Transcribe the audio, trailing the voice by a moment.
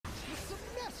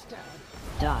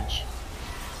Dodge.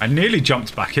 I nearly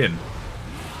jumped back in.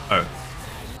 Oh.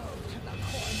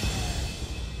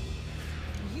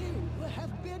 You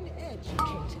have been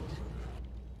educated.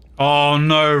 Oh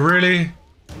no, really?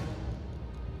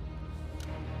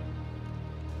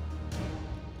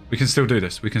 We can still do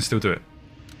this. We can still do it.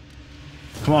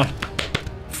 Come on.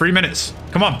 3 minutes.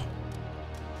 Come on.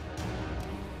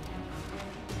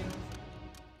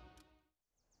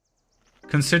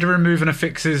 Consider removing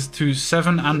affixes to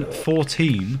 7 and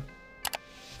 14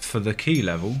 for the key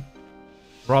level,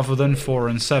 rather than 4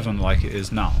 and 7 like it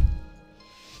is now.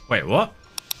 Wait, what?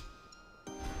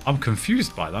 I'm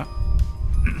confused by that.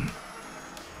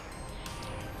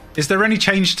 Is there any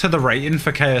change to the rating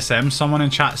for KSM? Someone in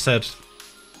chat said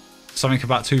something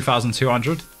about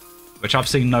 2,200, which I've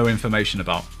seen no information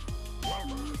about. How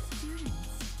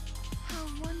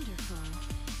wonderful.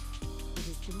 It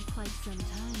has been quite some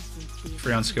time since the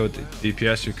 3 unskilled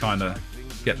DPS, you kind of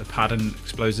get the pad and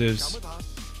explosives.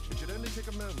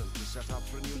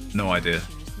 No idea.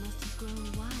 creatures must have grown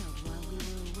wild while we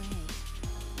were away.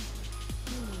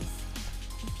 Please,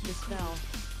 if you Dispel.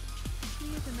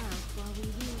 clear them out while we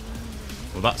realign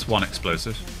them. Well, that's one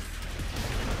explosive.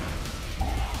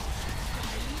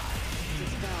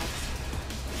 Dispel.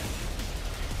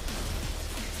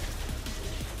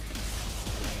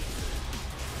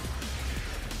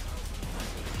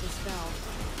 Dispel.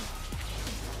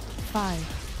 5,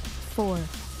 4,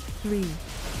 3.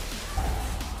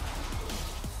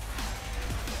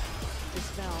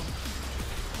 Dispel.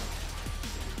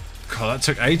 God, that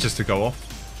took ages to go off.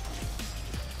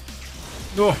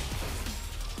 Oh,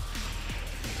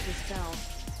 Dispel.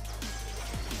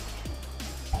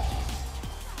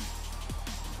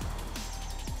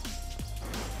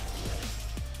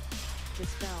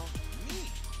 Dispel. Me?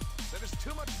 That is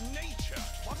too much nature.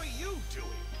 What are you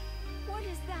doing? What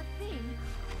is that thing?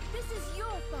 This is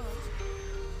your fault.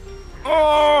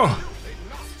 oh! They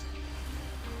not.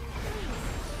 Please,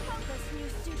 help us, new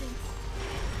students.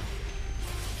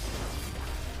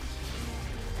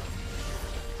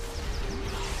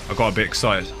 I got a bit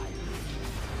excited.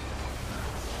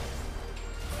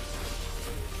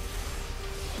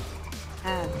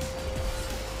 Add.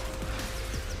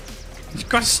 You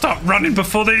guys stop running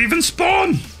before they even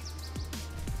spawn!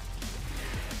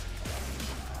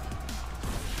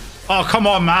 Oh, come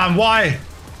on, man. Why?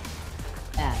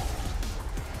 Add.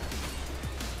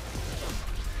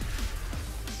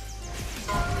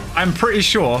 I'm pretty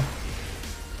sure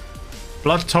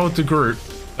Blood told the group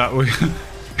that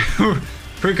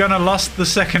we're gonna lust the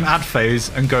second ad phase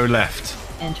and go left.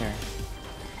 Enter.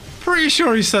 Pretty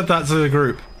sure he said that to the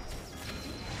group.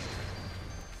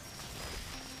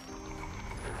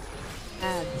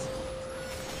 Ads.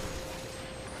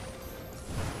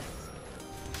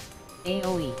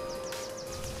 AoE.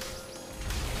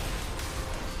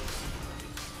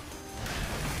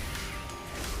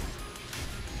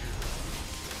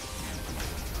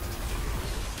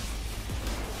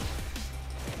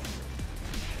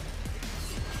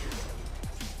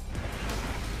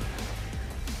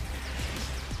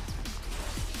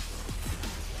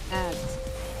 Ads.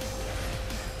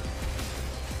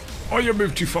 Oh, you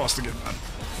moved too fast again, man.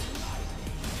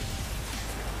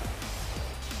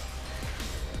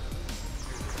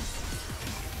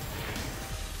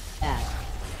 Add.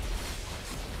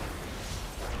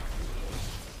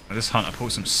 This hunter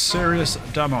pulls some serious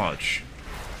damage.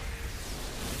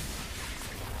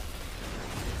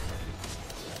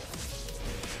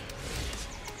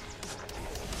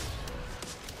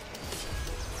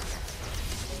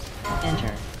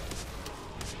 Enter.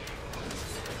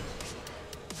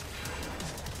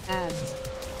 Ads.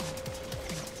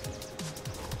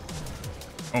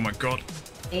 Oh my god.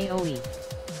 AoE.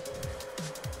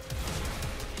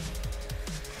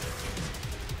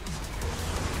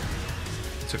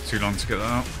 Took too long to get that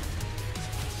out.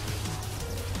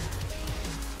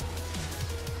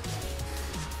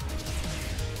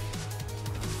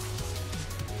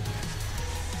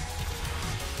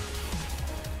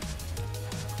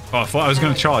 Oh, I thought I was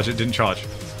going to charge. It didn't charge.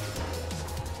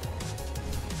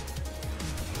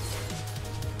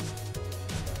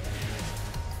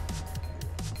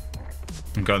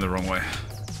 I'm going the wrong way.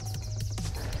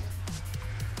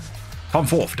 Come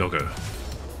forth, doggo.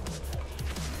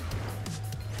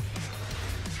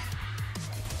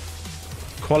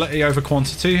 Quality over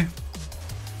quantity.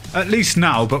 At least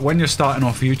now, but when you're starting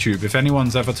off YouTube, if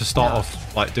anyone's ever to start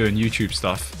off like doing YouTube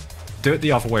stuff, do it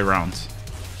the other way around.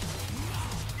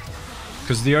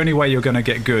 Because the only way you're going to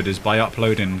get good is by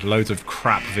uploading loads of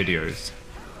crap videos.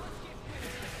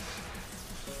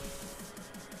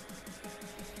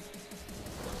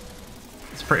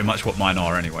 It's pretty much what mine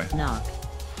are anyway. Knock.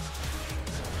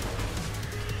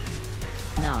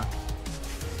 Knock.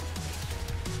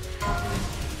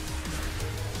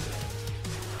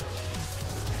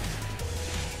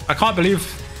 I can't believe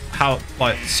how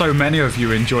like so many of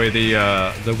you enjoy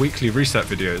the weekly reset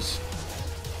videos.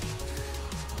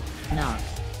 Knock.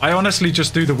 I honestly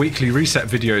just do the weekly reset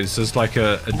videos as like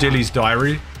a Dilly's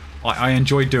diary. I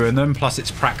enjoy doing them, plus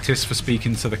it's practice for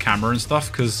speaking to the camera and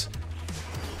stuff, because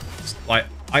like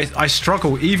I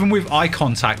struggle even with eye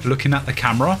contact looking at the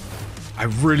camera. I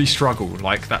really struggle,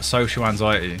 like that social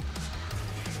anxiety.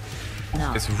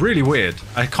 Knock. It's really weird.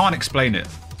 I can't explain it.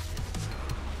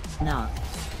 Knock.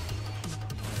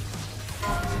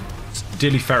 It's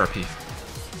Dilly therapy.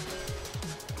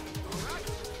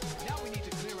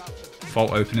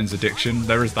 Vault openings addiction.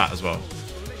 There is that as well.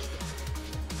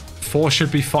 4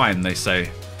 should be fine, they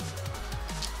say.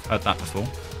 Heard that before.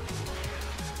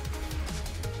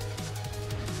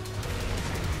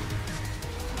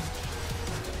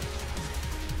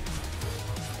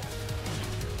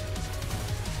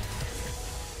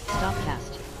 Stop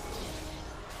cast.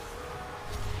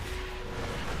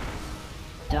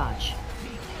 Dodge.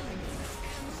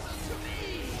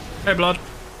 Hey, blood.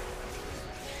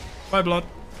 Bye, blood.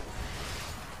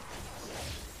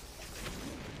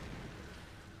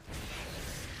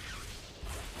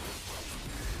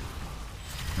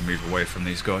 Move away from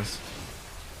these guys.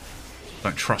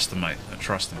 Don't trust them, mate. Don't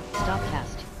trust them. Stop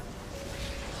cast.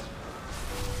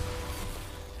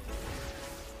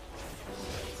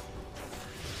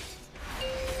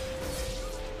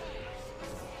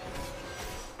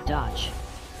 Dodge.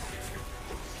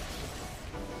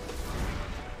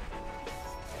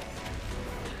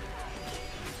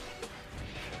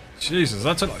 Jesus,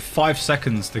 that took like 5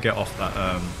 seconds to get off that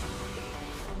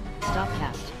Stop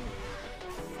cast.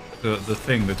 the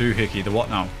thing, the doohickey, the what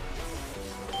now?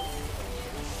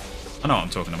 I know what I'm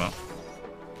talking about.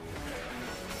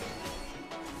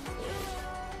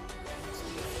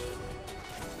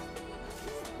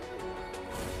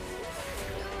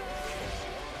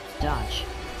 Dodge.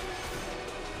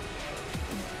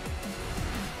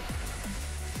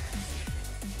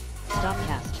 Stop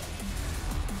cast.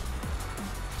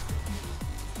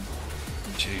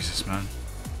 Jesus, man.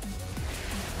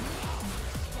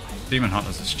 Demon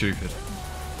Hunters are stupid.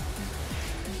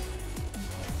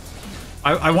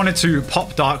 I wanted to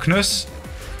pop darkness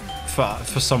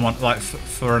for someone, like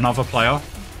for another player.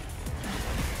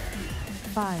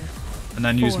 5, And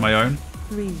then use 4, my own.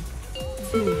 3,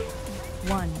 2,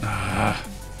 1. I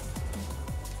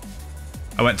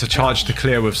went to charge to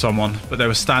clear with someone, but they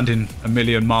were standing a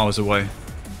million miles away.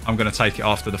 I'm going to take it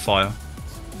after the fire.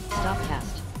 Stop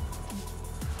cast.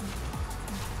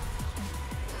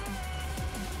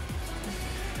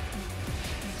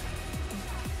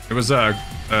 It was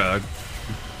a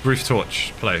Grief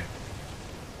Torch play.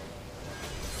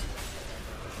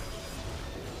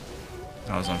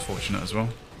 That was unfortunate as well.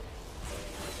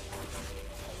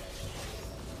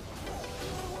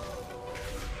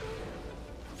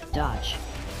 Dodge.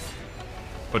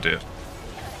 Oh dear.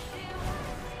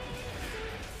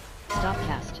 Stop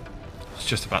cast. It's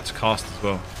just about to cast as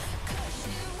well.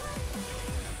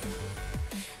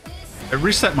 It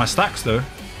reset my stacks though.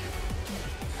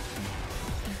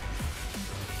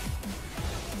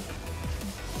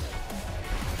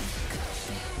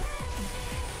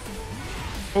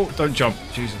 Oh, don't jump.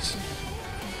 Jesus.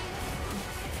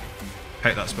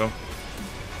 Hate that spell.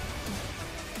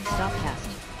 Stop cast.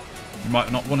 You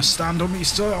might not want to stand on me,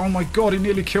 sir. Oh my god, he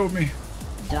nearly killed me.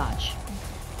 Dodge.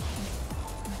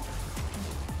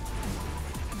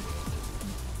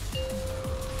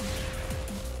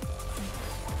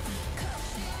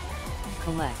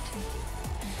 Collect.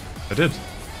 I did.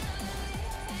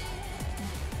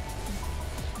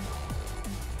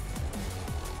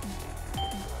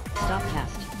 Stop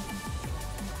cast.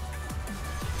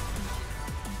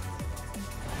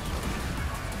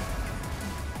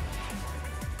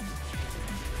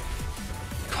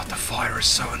 God, the fire is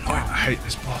so annoying. I hate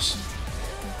this boss.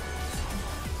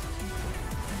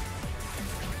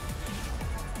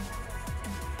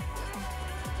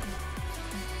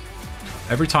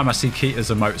 Every time I see Kita's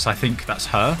emotes, I think that's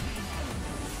her.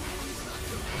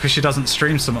 Because she doesn't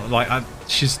stream some, like,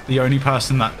 she's the only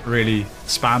person that really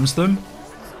spams them.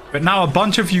 But now a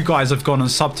bunch of you guys have gone and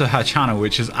subbed to her channel,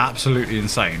 which is absolutely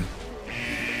insane.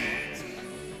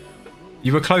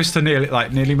 You were close to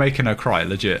nearly making her cry,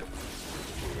 legit.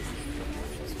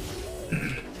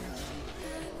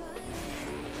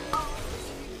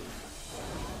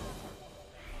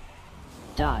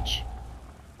 Dodge.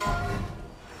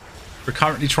 We're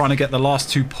currently trying to get the last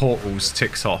 2 portals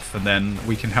ticked off, and then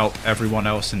we can help everyone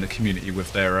else in the community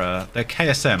with their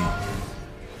KSM.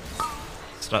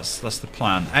 That's the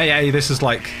plan. AA, this is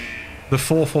like the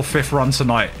 4th or 5th run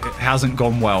tonight. It hasn't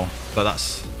gone well, but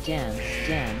that's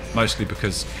Dance. mostly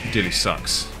because Dilly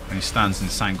sucks and he stands in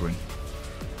sanguine.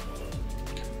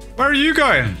 Where are you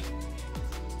going?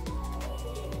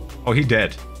 Oh, he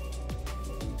dead.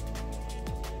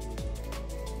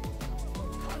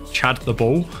 Chad the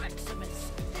ball.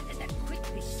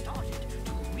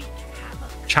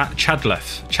 Chad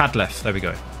left. There we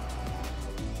go.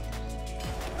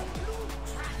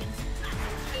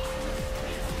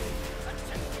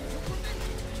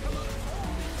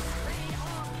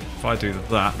 If I do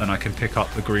that, then I can pick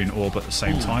up the green orb at the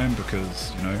same time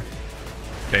because, you know,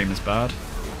 game is bad.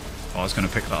 Oh, I was going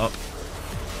to pick that up.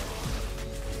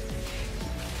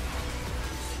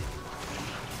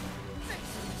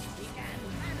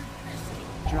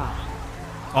 Drop.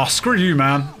 Oh, screw you,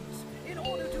 man.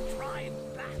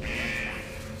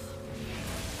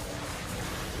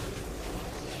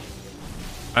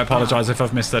 I apologize if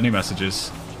I've missed any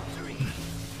messages.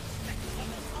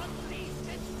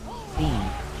 Beam.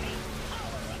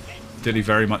 Dilly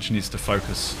very much needs to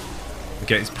focus.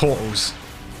 Get his portals.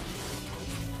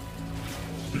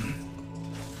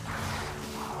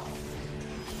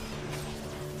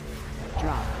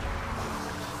 Drop.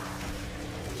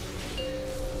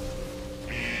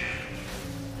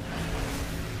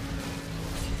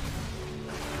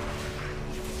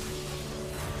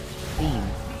 Beam.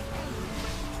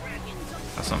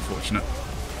 That's unfortunate.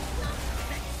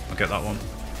 I'll get that one.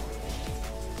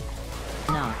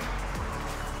 Knock.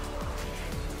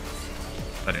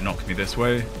 Let it knock me this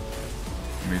way.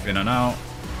 Move in and out.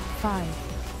 5,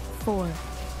 4,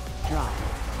 Drop.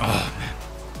 Oh, man.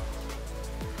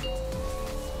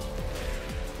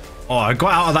 Oh, I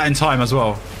got out of that in time as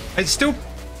well. It still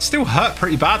hurt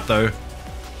pretty bad though.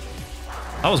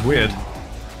 That was weird.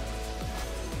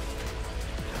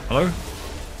 Hello?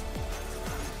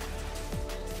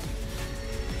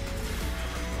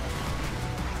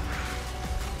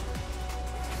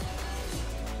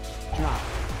 Drop.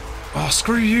 Oh,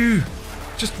 screw you.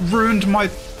 Just ruined my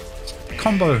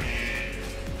combo.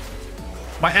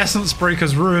 My essence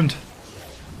breaker's ruined.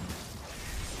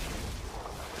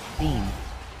 Beam.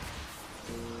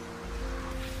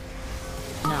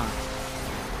 Knock.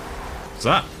 What's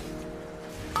that?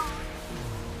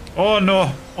 Oh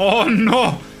no. Oh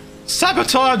no.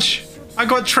 Sabotage. I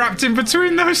got trapped in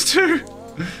between those two.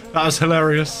 That was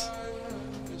hilarious.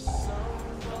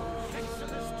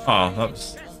 Oh, that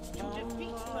was...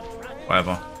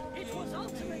 Whatever.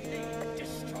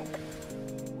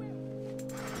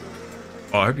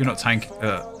 Oh, I hope you're not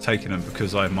taking them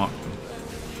because I marked them.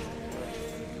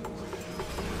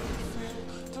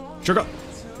 Sugar!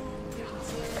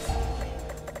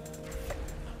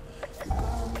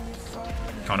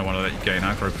 Kinda want to let you gain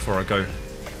aggro before I go.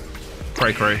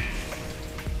 Cray.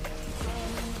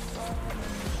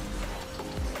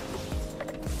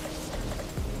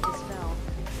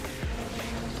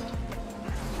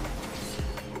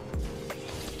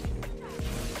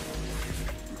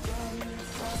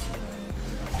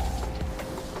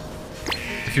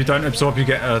 If you don't absorb, you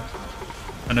get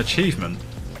an achievement.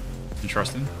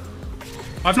 Interesting.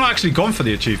 I've not actually gone for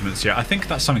the achievements yet. I think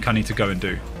that's something I need to go and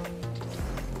do.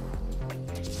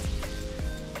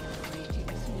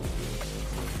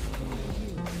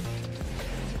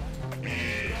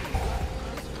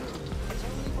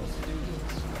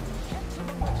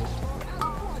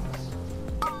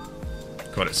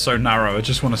 God, it's so narrow. I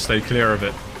just want to stay clear of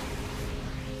it.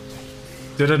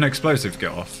 Did an explosive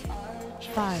get off?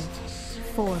 5,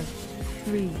 4,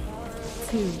 3,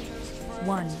 2,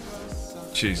 1.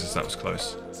 Jesus, that was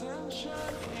close.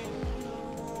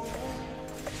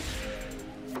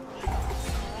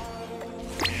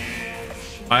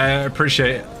 I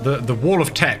appreciate the wall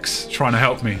of text trying to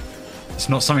help me. It's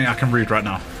not something I can read right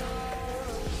now.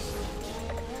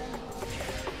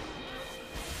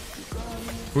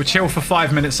 We'll chill for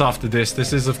 5 minutes after this.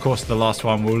 This is, of course, the last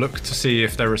one. We'll look to see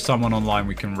if there is someone online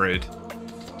we can raid.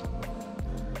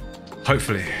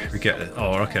 Hopefully, we get it.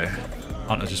 Oh, okay.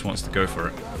 Hunter just wants to go for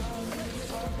it.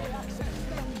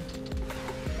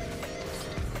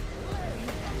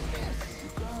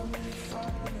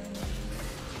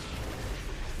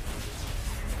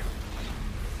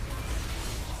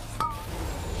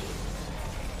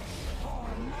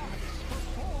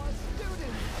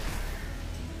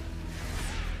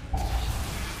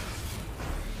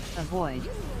 Avoid.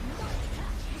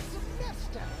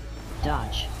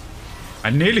 Dodge. I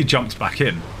nearly jumped back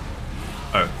in.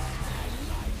 Oh.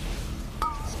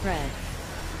 Spread.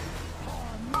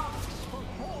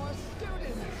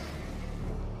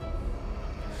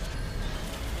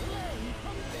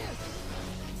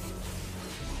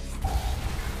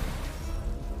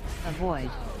 Avoid.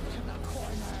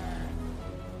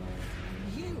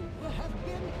 You have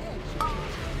been educated.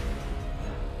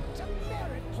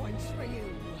 Demerit points for you.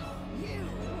 You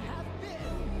have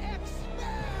been expelled.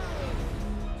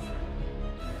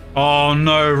 Oh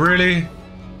no, really?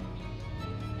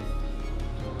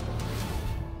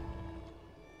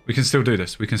 We can still do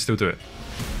this. We can still do it.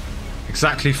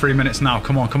 Exactly 3 minutes now.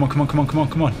 Come on, come on, come on, come on, come on,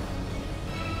 come on.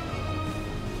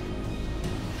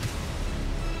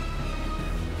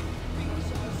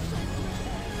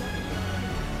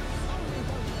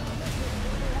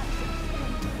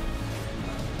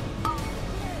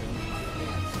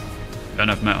 Don't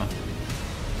have metal.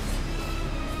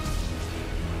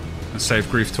 And save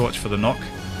Grief Torch for the knock.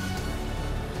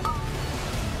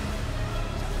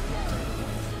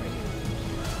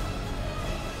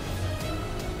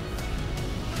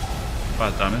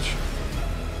 Bad damage.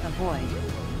 Avoid.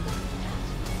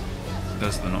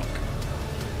 There's the knock.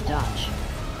 Dodge.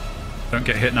 Don't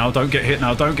get hit now, don't get hit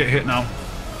now, don't get hit now.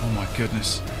 Oh my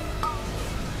goodness.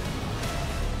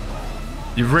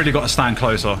 You've really got to stand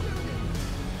closer.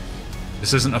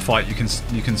 This isn't a fight, you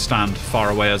can stand far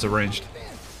away as arranged.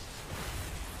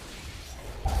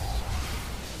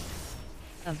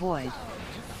 Avoid.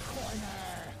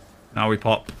 Now we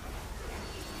pop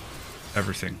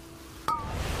everything.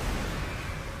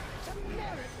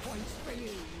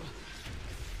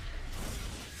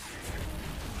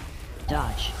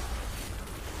 Dodge.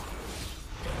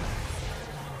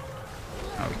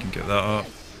 Now we can get that up.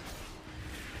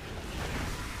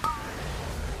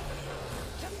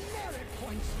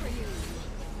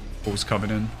 Ball's coming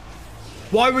in.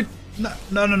 Why would... No,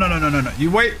 no, no, no, no, no, no, no.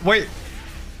 You wait, wait.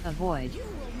 Avoid.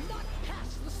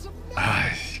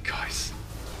 Ah, guys.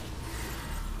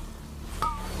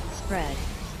 Spread.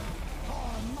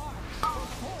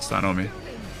 Stand on me.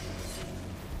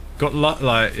 Got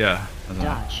like, yeah. I don't know.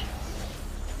 Dodge.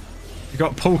 You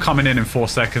got pull coming in 4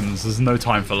 seconds. There's no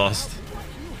time for lust.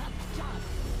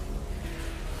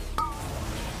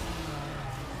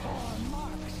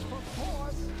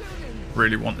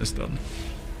 Really want this done.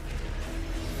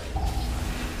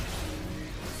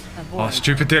 Avoid. Oh,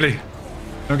 stupid Dilly.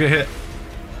 Don't get hit.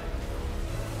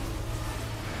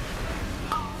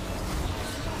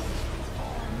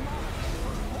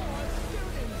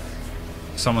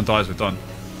 If someone dies, we're done.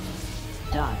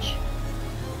 Dodge.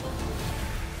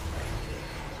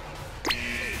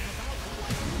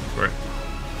 Great.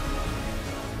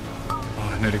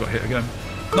 Oh, I nearly got hit again.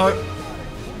 No!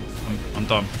 I'm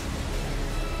done.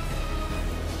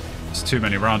 There's too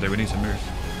many around here, we need to move.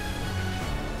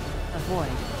 Avoid.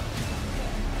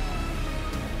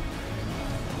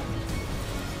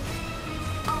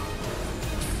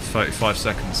 "35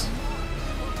 seconds.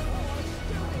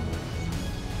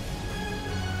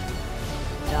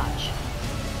 Dodge.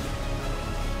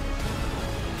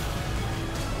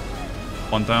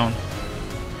 One down.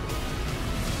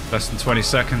 Less than 20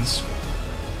 seconds.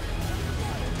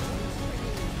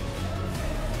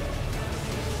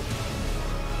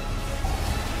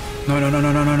 No, no, no,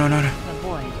 no, no, no, no, no.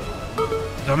 Avoid.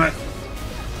 Damn it.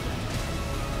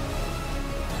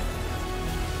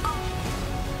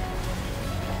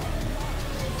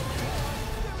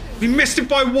 We missed it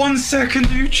by 1 second.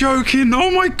 Are you joking?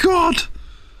 Oh my god.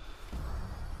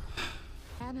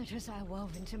 Parameters I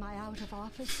wove into my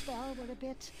out-of-office spell were a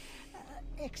bit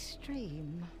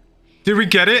extreme. Did we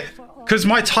get it? Because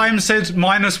my time said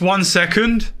 -1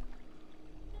 second.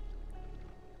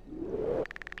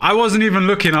 I wasn't even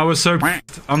looking. I was so...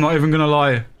 I'm not even gonna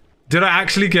lie. Did I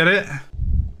actually get it?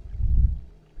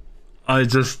 I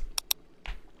just...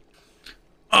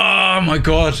 Oh my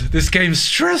god. This game's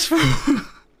stressful.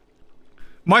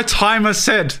 My timer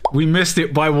said we missed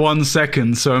it by 1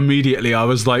 second. So immediately I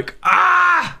was like,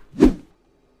 ah!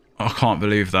 I can't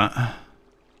believe that.